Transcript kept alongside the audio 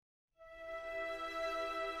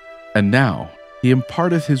And now he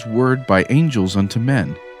imparteth his word by angels unto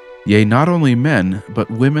men, yea, not only men, but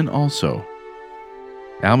women also.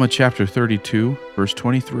 Alma chapter 32, verse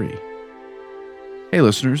 23. Hey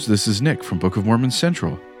listeners, this is Nick from Book of Mormon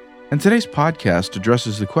Central, and today's podcast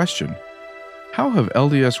addresses the question, how have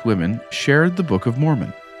LDS women shared the Book of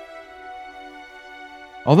Mormon?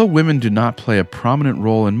 Although women do not play a prominent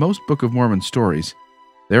role in most Book of Mormon stories,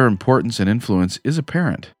 their importance and influence is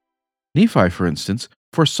apparent. Nephi, for instance,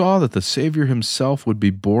 foresaw that the Savior himself would be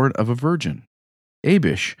born of a virgin.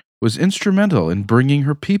 Abish was instrumental in bringing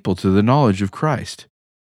her people to the knowledge of Christ.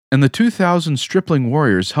 And the 2,000 stripling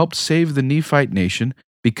warriors helped save the Nephite nation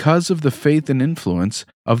because of the faith and influence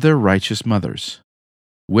of their righteous mothers.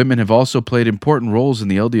 Women have also played important roles in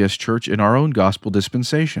the LDS Church in our own gospel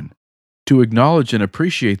dispensation. To acknowledge and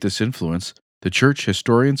appreciate this influence, the Church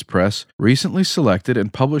Historians Press recently selected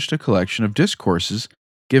and published a collection of discourses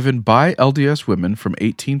given by LDS women from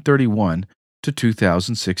 1831 to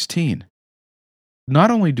 2016.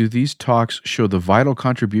 Not only do these talks show the vital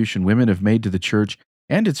contribution women have made to the Church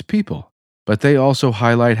and its people, but they also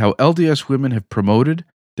highlight how LDS women have promoted,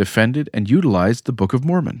 defended, and utilized the Book of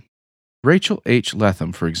Mormon. Rachel H.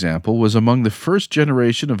 Letham, for example, was among the first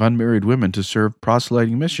generation of unmarried women to serve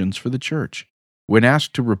proselyting missions for the Church. When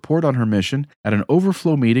asked to report on her mission at an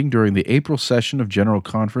overflow meeting during the April session of General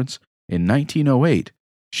Conference in 1908,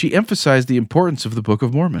 she emphasized the importance of the Book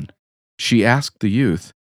of Mormon. She asked the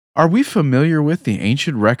youth, "Are we familiar with the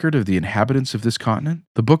ancient record of the inhabitants of this continent,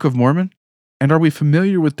 the Book of Mormon? And are we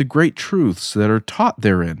familiar with the great truths that are taught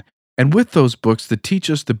therein, and with those books that teach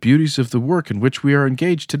us the beauties of the work in which we are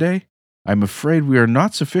engaged today? I am afraid we are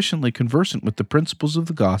not sufficiently conversant with the principles of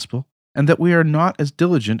the gospel, and that we are not as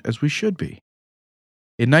diligent as we should be."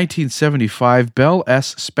 In 1975, Belle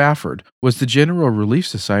S. Spafford was the General Relief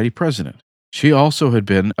Society president. She also had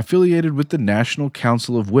been affiliated with the National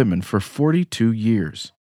Council of Women for 42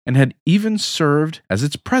 years, and had even served as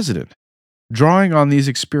its president. Drawing on these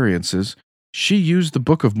experiences, she used the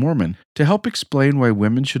Book of Mormon to help explain why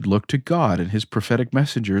women should look to God and his prophetic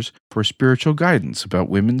messengers for spiritual guidance about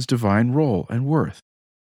women's divine role and worth.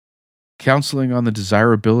 Counseling on the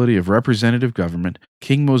desirability of representative government,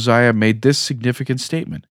 King Mosiah made this significant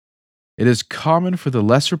statement: "It is common for the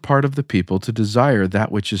lesser part of the people to desire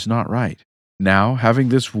that which is not right." Now, having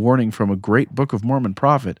this warning from a great Book of Mormon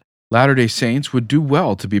prophet, Latter-day Saints would do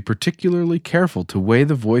well to be particularly careful to weigh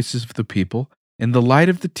the voices of the people in the light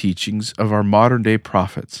of the teachings of our modern-day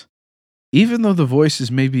prophets. Even though the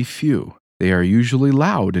voices may be few, they are usually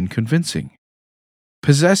loud and convincing.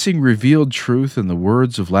 Possessing revealed truth in the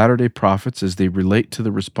words of Latter-day Prophets as they relate to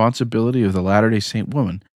the responsibility of the Latter-day Saint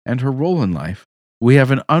woman and her role in life, we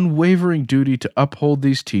have an unwavering duty to uphold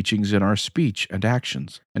these teachings in our speech and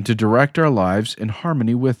actions, and to direct our lives in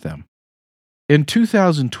harmony with them. In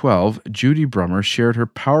 2012, Judy Brummer shared her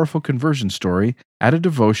powerful conversion story at a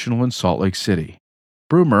devotional in Salt Lake City.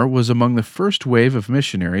 Brummer was among the first wave of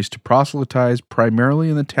missionaries to proselytize primarily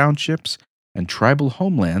in the townships and tribal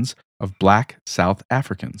homelands of Black South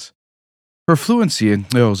Africans. Her fluency in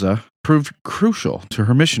Xhosa proved crucial to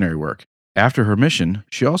her missionary work. After her mission,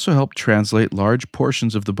 she also helped translate large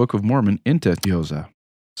portions of the Book of Mormon into Xhosa.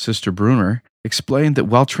 Sister Brummer explained that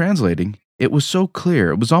while translating, it was so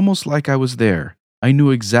clear, it was almost like I was there. I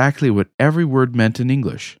knew exactly what every word meant in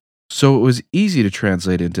English, so it was easy to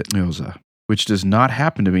translate into Xhosa, which does not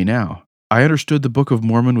happen to me now. I understood the Book of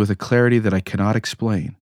Mormon with a clarity that I cannot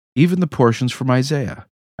explain, even the portions from Isaiah.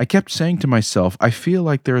 I kept saying to myself, I feel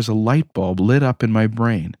like there is a light bulb lit up in my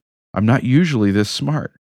brain. I'm not usually this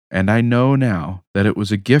smart, and I know now that it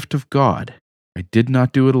was a gift of God. I did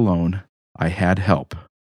not do it alone. I had help.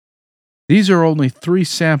 These are only 3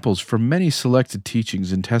 samples from many selected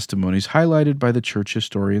teachings and testimonies highlighted by the Church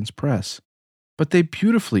Historians Press, but they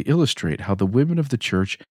beautifully illustrate how the women of the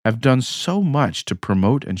Church have done so much to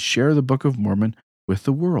promote and share the Book of Mormon with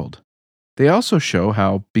the world. They also show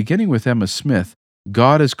how, beginning with Emma Smith,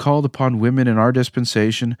 God has called upon women in our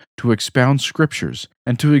dispensation to expound Scriptures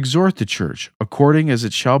and to exhort the Church according as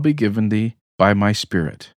it shall be given thee by my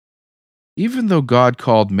Spirit. Even though God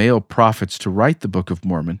called male prophets to write the Book of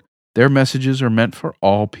Mormon, their messages are meant for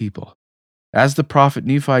all people. As the prophet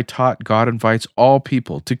Nephi taught, God invites all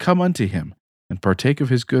people to come unto him and partake of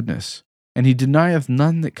his goodness. And he denieth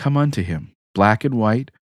none that come unto him, black and white,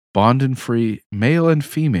 bond and free, male and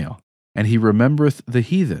female, and he remembereth the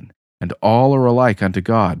heathen, and all are alike unto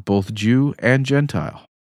God, both Jew and Gentile.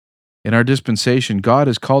 In our dispensation, God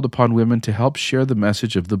has called upon women to help share the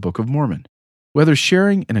message of the Book of Mormon. Whether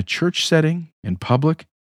sharing in a church setting, in public,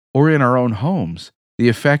 or in our own homes, the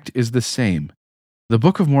effect is the same. The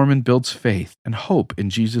Book of Mormon builds faith and hope in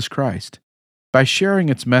Jesus Christ. By sharing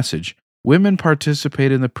its message, women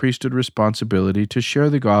participate in the priesthood responsibility to share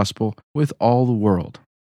the gospel with all the world.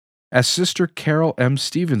 As Sister Carol M.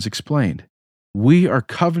 Stevens explained, we are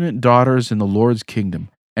covenant daughters in the Lord's kingdom,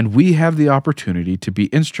 and we have the opportunity to be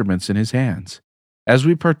instruments in His hands. As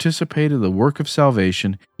we participate in the work of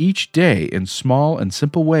salvation each day in small and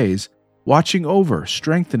simple ways, watching over,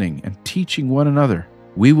 strengthening, and teaching one another,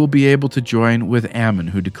 we will be able to join with Ammon,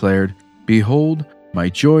 who declared, "Behold, my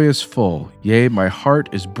joy is full, yea, my heart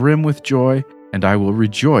is brim with joy, and I will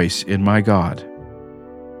rejoice in my God."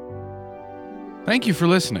 Thank you for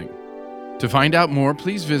listening. To find out more,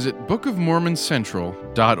 please visit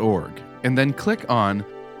bookofmormoncentral.org and then click on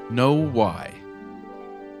Know Why.